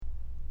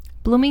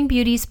Blooming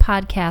Beauties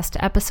Podcast,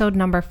 episode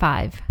number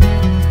 5.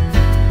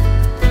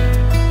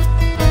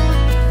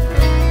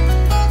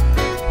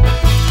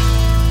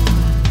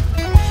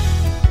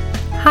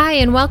 Hi,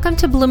 and welcome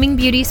to Blooming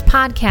Beauties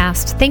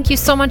Podcast. Thank you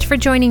so much for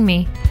joining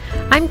me.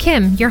 I'm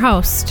Kim, your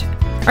host.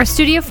 Our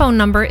studio phone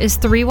number is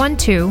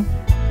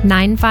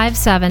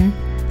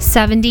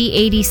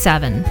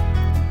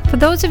 312-957-7087. For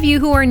those of you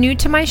who are new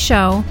to my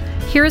show,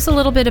 here's a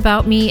little bit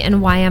about me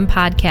and why I'm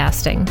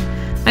podcasting.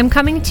 I'm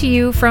coming to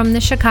you from the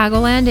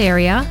Chicagoland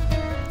area.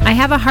 I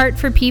have a heart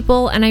for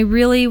people and I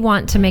really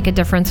want to make a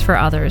difference for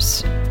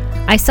others.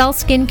 I sell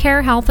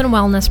skincare, health, and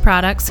wellness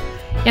products,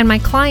 and my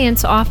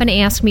clients often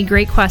ask me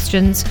great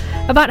questions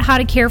about how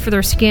to care for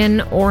their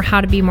skin or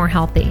how to be more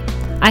healthy.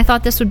 I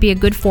thought this would be a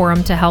good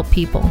forum to help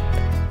people.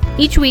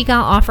 Each week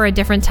I'll offer a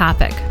different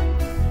topic.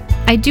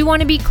 I do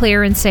want to be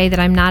clear and say that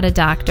I'm not a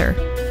doctor.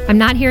 I'm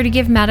not here to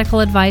give medical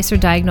advice or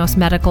diagnose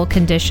medical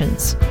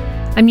conditions.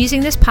 I'm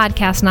using this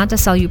podcast not to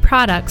sell you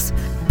products,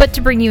 but to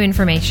bring you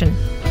information.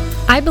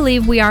 I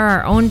believe we are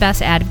our own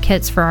best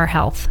advocates for our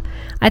health.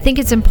 I think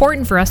it's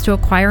important for us to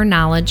acquire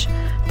knowledge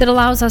that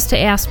allows us to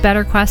ask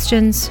better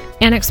questions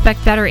and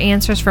expect better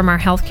answers from our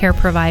healthcare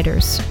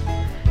providers.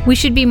 We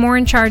should be more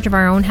in charge of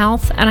our own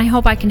health, and I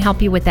hope I can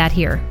help you with that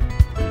here.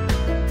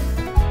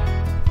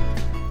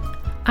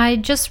 I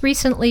just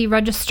recently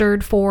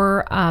registered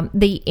for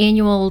the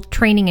annual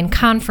training and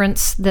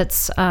conference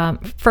that's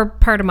for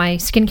part of my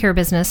skincare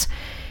business.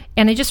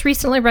 And I just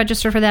recently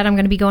registered for that. I'm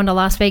going to be going to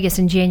Las Vegas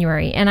in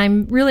January. And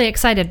I'm really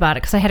excited about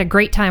it because I had a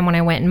great time when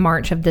I went in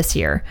March of this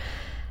year.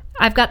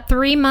 I've got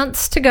 3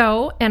 months to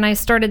go, and I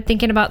started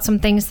thinking about some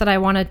things that I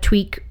want to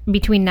tweak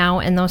between now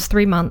and those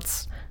 3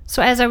 months.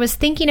 So as I was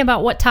thinking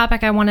about what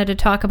topic I wanted to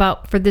talk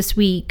about for this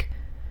week,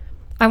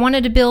 I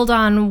wanted to build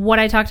on what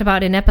I talked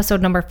about in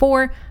episode number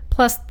 4,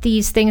 plus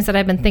these things that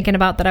I've been thinking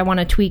about that I want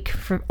to tweak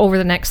for over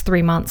the next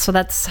 3 months. So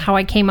that's how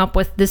I came up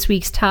with this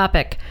week's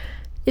topic.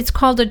 It's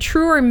called A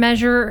Truer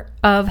Measure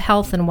of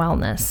Health and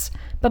Wellness.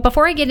 But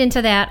before I get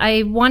into that,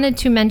 I wanted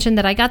to mention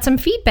that I got some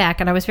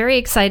feedback, and I was very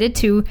excited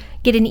to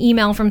get an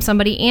email from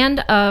somebody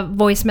and a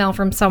voicemail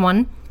from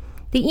someone.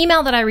 The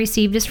email that I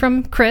received is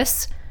from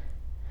Chris.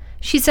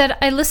 She said,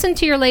 "I listened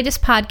to your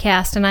latest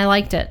podcast and I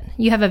liked it.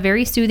 You have a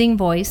very soothing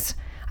voice.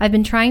 I've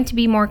been trying to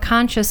be more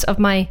conscious of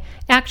my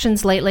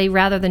actions lately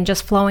rather than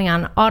just flowing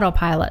on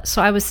autopilot.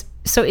 So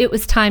it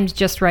was timed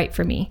just right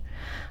for me."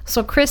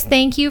 So Chris,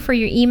 thank you for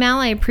your email.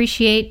 I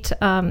appreciate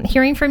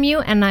hearing from you,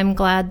 and I'm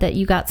glad that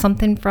you got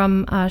something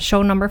from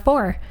show number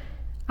 4.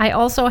 I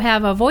also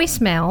have a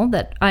voicemail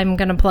that I'm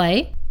going to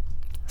play.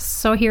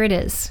 So here it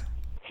is.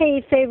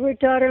 Hey, favorite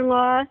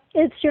daughter-in-law.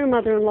 It's your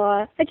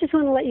mother-in-law. I just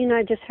want to let you know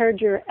I just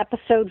heard your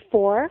episode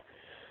 4.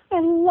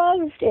 I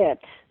loved it.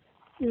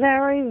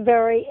 Very,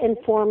 very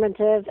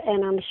informative,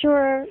 and I'm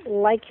sure,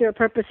 like your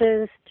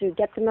purposes, to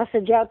get the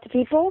message out to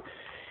people,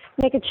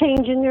 make a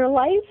change in their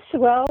lives,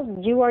 well,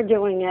 you are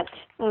doing it.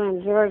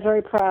 I'm very,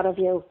 very proud of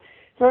you.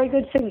 Very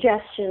good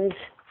suggestions.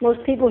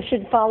 Most people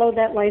should follow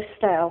that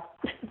lifestyle.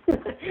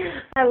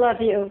 I love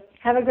you.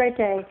 Have a great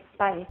day.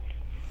 Bye.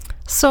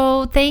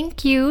 So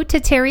thank you to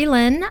Terry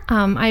Lynn.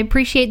 I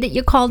appreciate that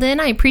you called in.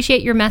 I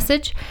appreciate your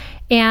message.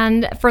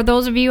 And for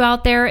those of you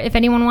out there, if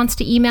anyone wants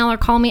to email or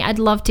call me, I'd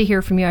love to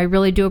hear from you. I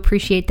really do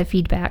appreciate the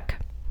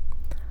feedback.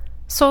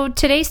 So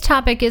today's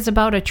topic is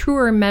about a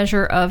truer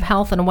measure of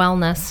health and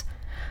wellness.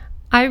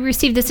 I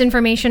received this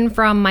information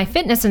from my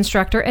fitness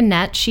instructor,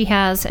 Annette. She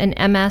has an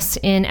MS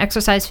in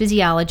exercise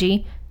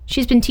physiology.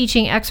 She's been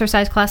teaching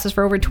exercise classes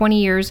for over 20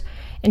 years,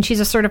 and she's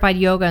a certified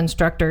yoga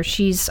instructor.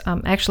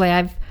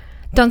 I've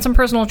done some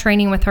personal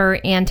training with her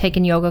and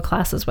taken yoga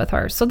classes with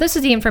her. So this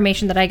is the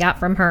information that I got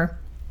from her.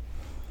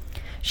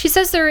 She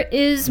says there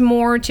is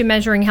more to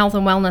measuring health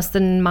and wellness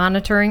than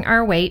monitoring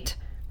our weight.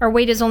 Our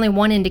weight is only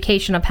one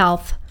indication of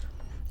health.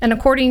 And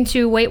according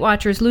to Weight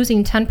Watchers,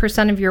 losing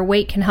 10% of your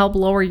weight can help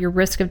lower your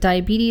risk of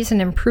diabetes and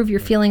improve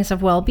your feelings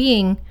of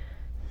well-being.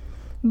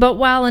 But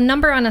while a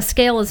number on a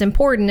scale is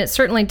important, it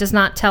certainly does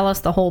not tell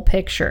us the whole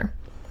picture.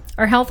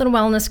 Our health and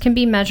wellness can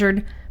be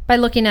measured by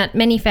looking at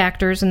many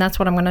factors, and that's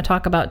what I'm going to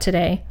talk about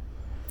today.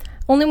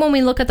 Only when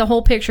we look at the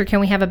whole picture can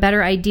we have a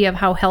better idea of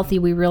how healthy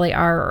we really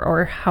are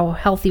or how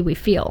healthy we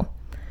feel.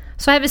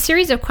 So I have a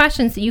series of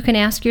questions that you can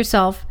ask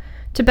yourself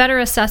to better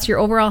assess your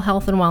overall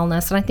health and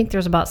wellness, and I think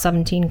there's about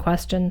 17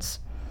 questions.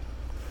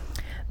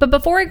 But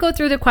before I go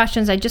through the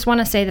questions, I just want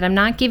to say that I'm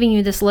not giving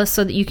you this list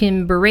so that you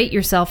can berate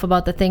yourself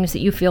about the things that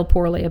you feel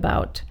poorly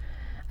about.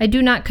 I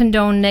do not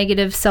condone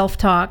negative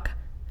self-talk.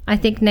 I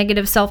think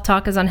negative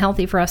self-talk is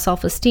unhealthy for our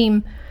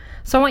self-esteem.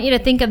 So I want you to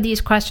think of these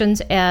questions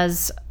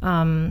as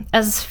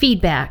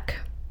feedback.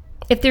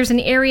 If there's an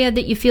area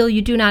that you feel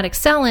you do not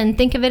excel in,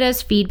 think of it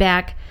as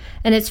feedback,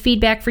 and it's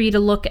feedback for you to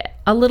look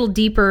a little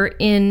deeper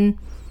in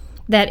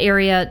that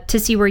area to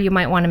see where you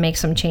might want to make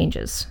some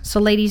changes. So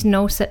ladies,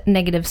 no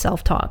negative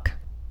self-talk.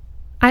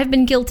 I've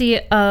been guilty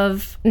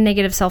of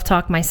negative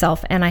self-talk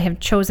myself, and I have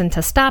chosen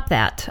to stop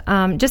that.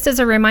 Just as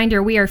a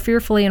reminder, we are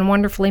fearfully and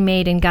wonderfully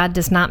made, and God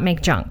does not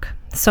make junk.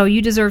 So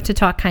you deserve to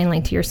talk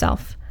kindly to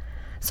yourself.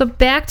 So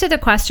back to the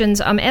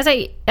questions. As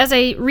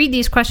I read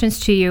these questions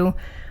to you,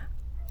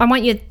 I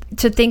want you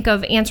to think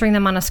of answering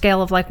them on a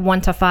scale of like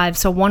 1 to 5.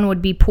 So 1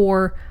 would be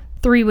poor,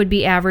 3 would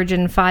be average,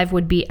 and 5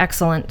 would be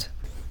excellent.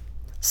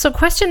 So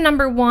question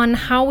number 1,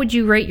 how would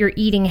you rate your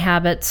eating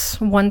habits,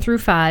 1 through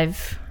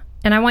 5?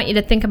 And I want you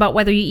to think about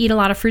whether you eat a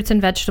lot of fruits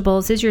and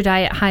vegetables. Is your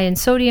diet high in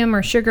sodium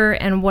or sugar?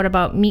 And what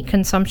about meat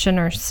consumption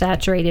or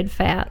saturated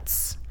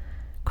fats?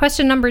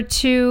 Question number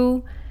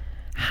 2,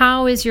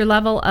 how is your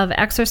level of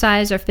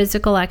exercise or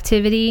physical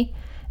activity?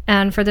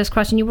 And for this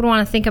question, you would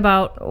want to think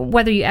about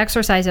whether you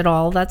exercise at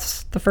all.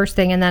 That's the first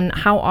thing. And then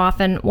how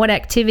often, what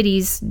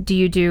activities do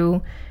you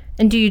do?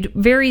 And do you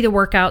vary the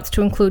workouts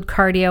to include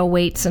cardio,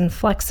 weights, and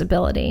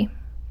flexibility?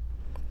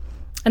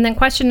 And then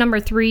question number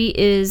 3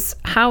 is,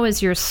 how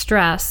is your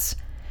stress?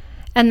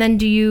 And then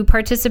do you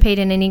participate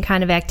in any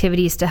kind of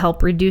activities to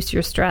help reduce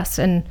your stress?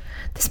 And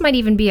this might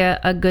even be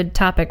a good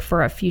topic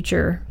for a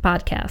future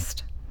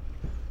podcast.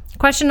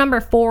 Question number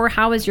 4,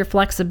 how is your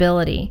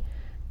flexibility?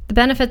 The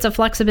benefits of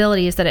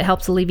flexibility is that it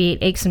helps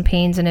alleviate aches and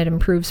pains and it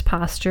improves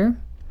posture.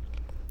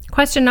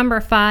 Question number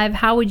 5,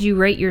 how would you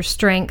rate your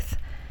strength?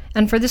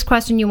 And for this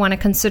question, you want to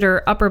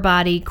consider upper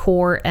body,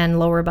 core, and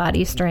lower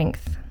body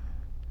strength.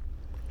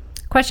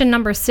 Question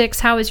number 6,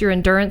 how is your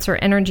endurance or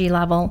energy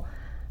level?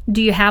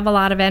 Do you have a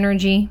lot of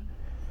energy?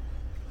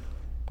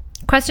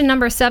 Question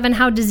number 7,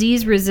 how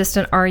disease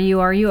resistant are you?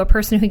 Are you a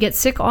person who gets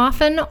sick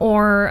often,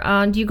 or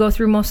do you go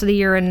through most of the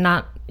year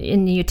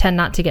and you tend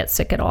not to get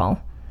sick at all?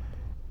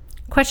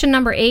 Question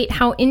number 8,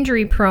 how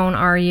injury prone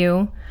are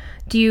you?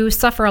 Do you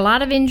suffer a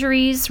lot of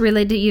injuries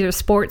related to either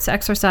sports,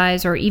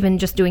 exercise, or even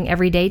just doing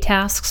everyday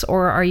tasks,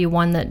 or are you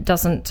one that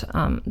doesn't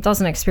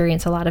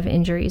experience a lot of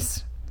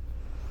injuries?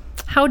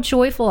 How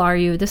joyful are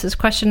you? This is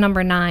question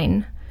number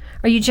 9.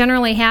 Are you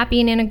generally happy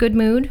and in a good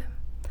mood?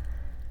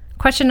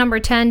 Question number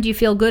 10, do you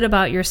feel good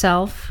about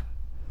yourself?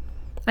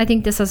 I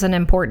think this is an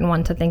important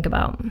one to think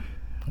about.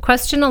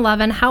 Question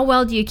 11, how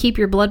well do you keep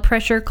your blood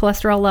pressure,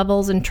 cholesterol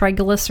levels, and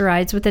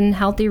triglycerides within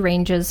healthy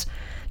ranges?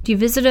 Do you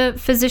visit a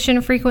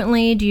physician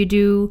frequently? Do you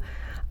do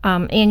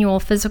annual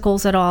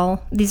physicals at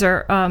all? These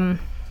are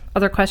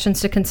other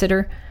questions to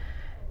consider.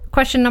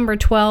 Question number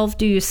 12,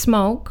 do you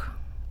smoke?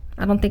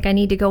 I don't think I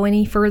need to go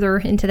any further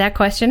into that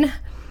question.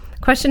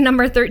 Question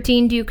number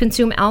 13, do you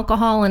consume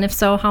alcohol? And if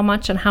so, how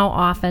much and how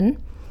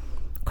often?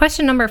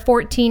 Question number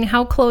 14,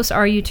 how close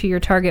are you to your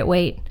target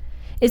weight?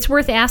 It's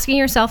worth asking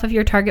yourself if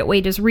your target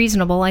weight is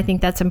reasonable. I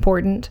think that's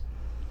important.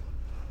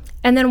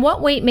 And then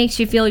what weight makes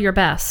you feel your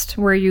best,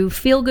 where you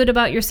feel good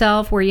about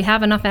yourself, where you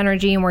have enough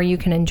energy, and where you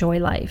can enjoy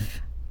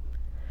life.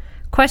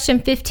 Question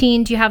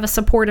 15, do you have a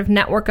supportive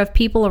network of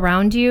people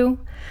around you?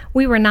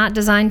 We were not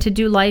designed to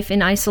do life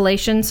in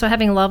isolation, so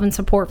having love and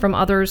support from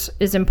others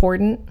is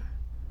important.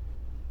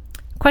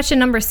 Question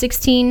number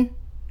 16,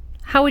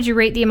 how would you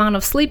rate the amount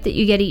of sleep that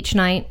you get each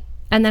night?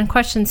 And then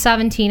question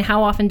 17,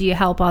 how often do you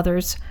help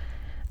others?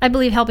 I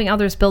believe helping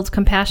others builds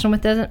compassion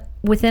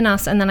within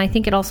us, and then I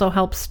think it also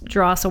helps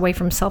draw us away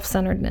from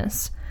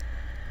self-centeredness.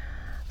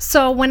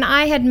 So when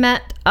I had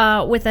met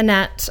with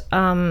Annette,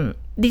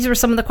 these were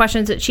some of the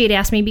questions that she had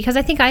asked me, because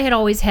I think I had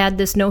always had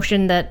this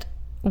notion that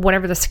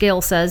whatever the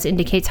scale says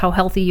indicates how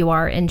healthy you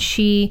are, and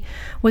she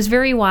was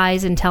very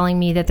wise in telling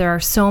me that there are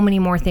so many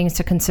more things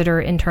to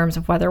consider in terms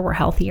of whether we're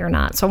healthy or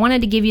not. So I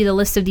wanted to give you the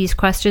list of these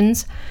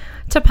questions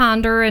to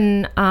ponder,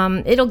 and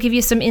it'll give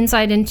you some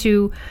insight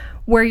into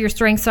where your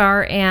strengths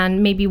are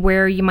and maybe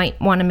where you might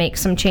want to make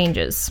some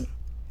changes.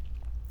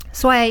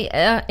 So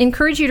I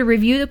encourage you to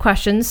review the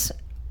questions,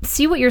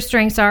 see what your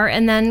strengths are,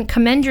 and then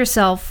commend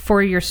yourself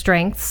for your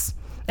strengths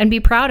and be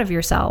proud of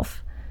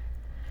yourself.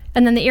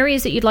 And then the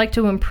areas that you'd like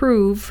to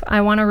improve,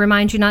 I want to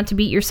remind you not to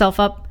beat yourself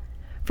up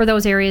for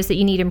those areas that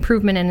you need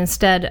improvement in,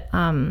 instead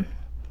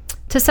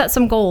to set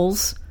some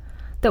goals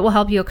that will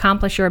help you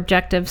accomplish your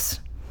objectives.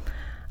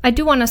 I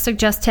do want to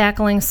suggest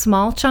tackling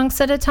small chunks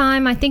at a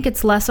time. I think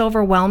it's less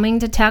overwhelming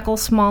to tackle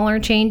smaller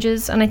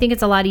changes, and I think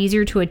it's a lot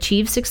easier to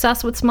achieve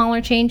success with smaller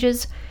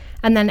changes.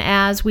 And then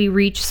as we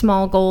reach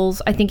small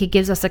goals, I think it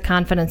gives us the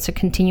confidence to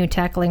continue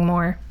tackling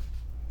more.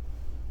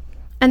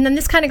 And then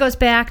this kind of goes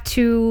back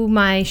to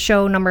my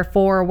show number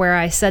 4, where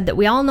I said that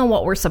we all know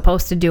what we're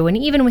supposed to do. And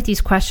even with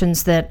these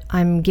questions that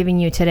I'm giving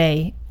you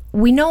today,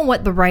 we know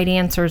what the right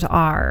answers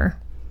are,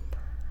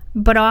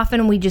 but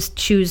often we just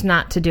choose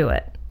not to do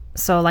it.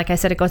 So like I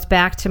said, it goes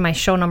back to my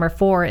show number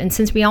 4. And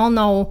since we all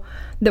know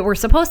that we're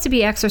supposed to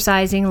be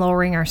exercising,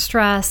 lowering our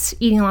stress,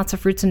 eating lots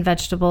of fruits and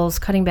vegetables,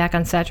 cutting back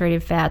on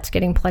saturated fats,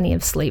 getting plenty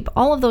of sleep,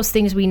 all of those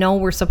things we know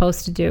we're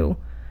supposed to do.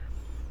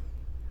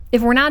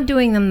 If we're not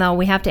doing them, though,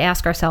 we have to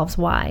ask ourselves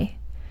why.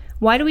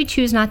 Why do we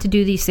choose not to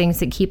do these things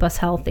that keep us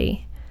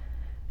healthy?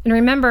 And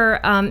remember,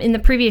 in the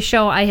previous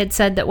show, I had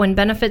said that when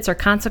benefits or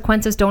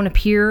consequences don't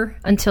appear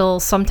until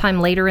sometime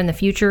later in the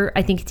future,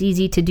 I think it's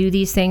easy to do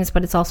these things,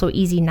 but it's also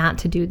easy not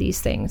to do these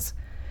things.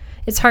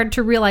 It's hard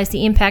to realize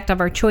the impact of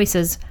our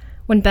choices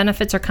when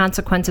benefits or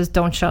consequences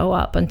don't show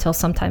up until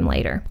sometime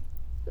later.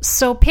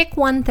 So pick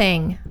one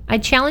thing. I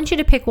challenge you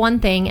to pick one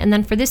thing, and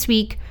then for this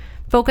week,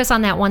 focus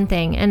on that one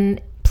thing.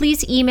 And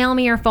please email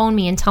me or phone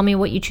me and tell me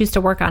what you choose to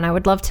work on. I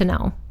would love to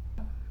know.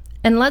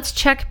 And let's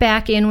check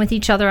back in with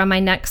each other on my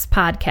next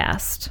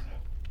podcast.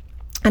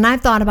 And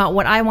I've thought about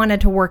what I wanted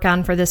to work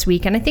on for this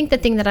week. And I think the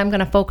thing that I'm going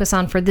to focus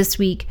on for this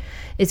week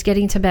is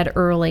getting to bed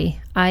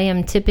early. I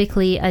am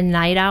typically a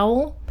night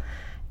owl,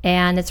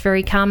 and it's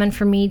very common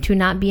for me to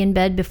not be in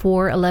bed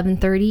before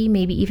 11:30,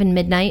 maybe even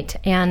midnight.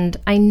 And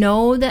I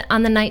know that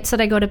on the nights that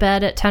I go to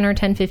bed at 10 or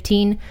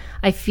 10:15,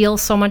 I feel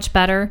so much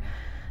better,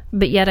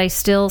 but yet I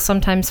still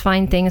sometimes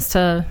find things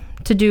to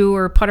do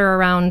or putter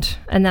around,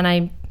 and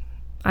then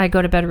I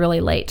go to bed really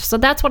late. So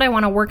that's what I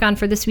want to work on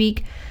for this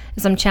week,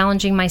 is I'm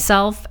challenging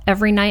myself.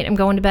 Every night I'm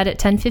going to bed at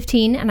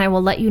 10:15, and I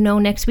will let you know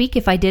next week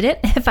if I did it,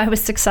 if I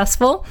was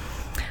successful.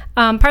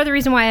 Part of the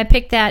reason why I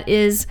picked that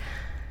is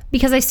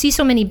because I see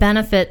so many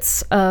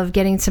benefits of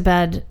getting to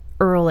bed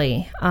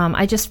early.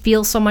 I just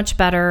feel so much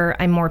better.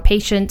 I'm more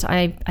patient.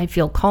 I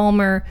feel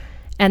calmer.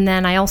 And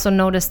then I also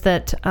notice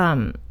that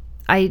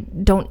I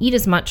don't eat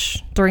as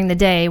much during the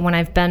day when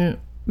I've been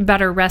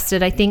better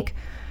rested. I think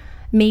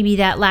maybe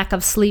that lack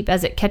of sleep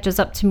as it catches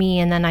up to me,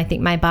 and then I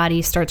think my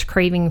body starts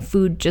craving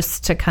food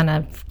just to kind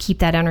of keep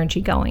that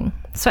energy going.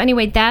 So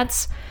anyway,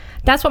 that's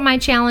what my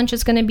challenge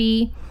is going to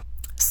be.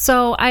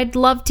 So I'd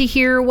love to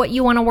hear what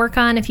you want to work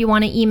on if you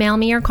want to email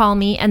me or call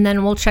me, and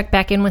then we'll check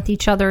back in with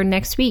each other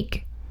next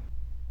week.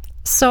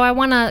 So I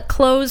want to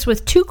close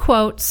with 2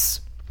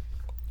 quotes.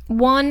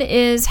 One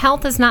is,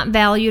 health is not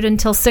valued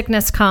until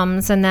sickness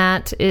comes, and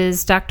that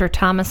is Dr.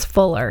 Thomas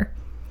Fuller.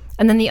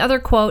 And then the other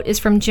quote is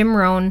from Jim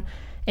Rohn,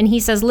 and he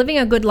says, living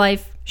a good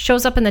life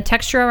shows up in the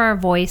texture of our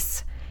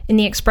voice, in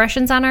the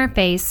expressions on our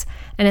face,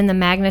 and in the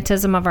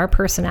magnetism of our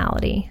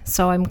personality.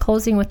 So I'm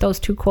closing with those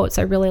 2 quotes.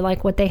 I really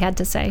like what they had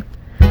to say.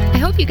 I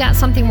hope you got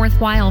something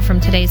worthwhile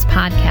from today's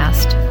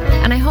podcast,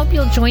 and I hope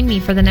you'll join me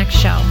for the next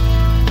show.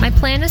 My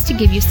plan is to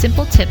give you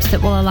simple tips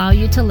that will allow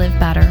you to live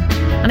better,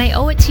 and I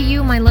owe it to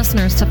you, my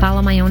listeners, to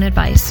follow my own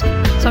advice.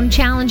 So I'm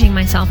challenging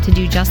myself to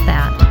do just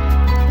that.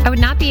 I would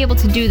not be able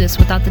to do this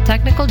without the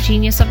technical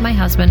genius of my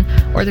husband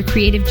or the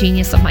creative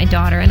genius of my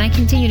daughter, and I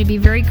continue to be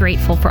very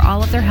grateful for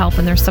all of their help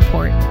and their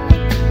support.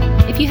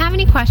 If you have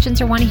any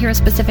questions or want to hear a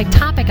specific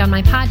topic on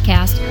my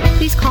podcast,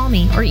 please call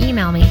me or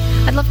email me.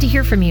 I'd love to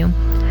hear from you.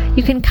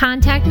 You can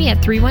contact me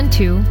at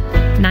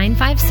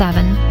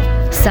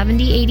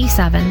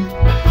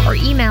 312-957-7087 or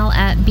email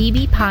at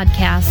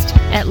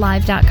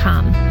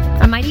bbpodcast@live.com.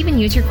 I might even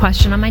use your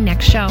question on my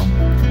next show.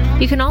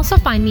 You can also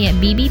find me at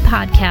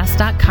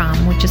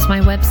bbpodcast.com, which is my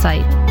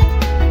website.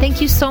 Thank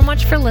you so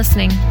much for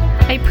listening.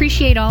 I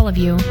appreciate all of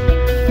you.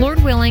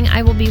 Lord willing,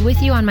 I will be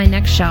with you on my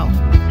next show.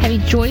 Have a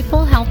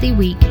joyful, healthy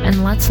week,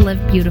 and let's live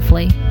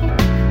beautifully.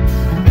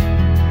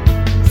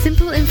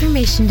 Simple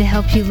information to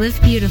help you live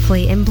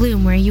beautifully and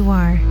bloom where you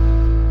are.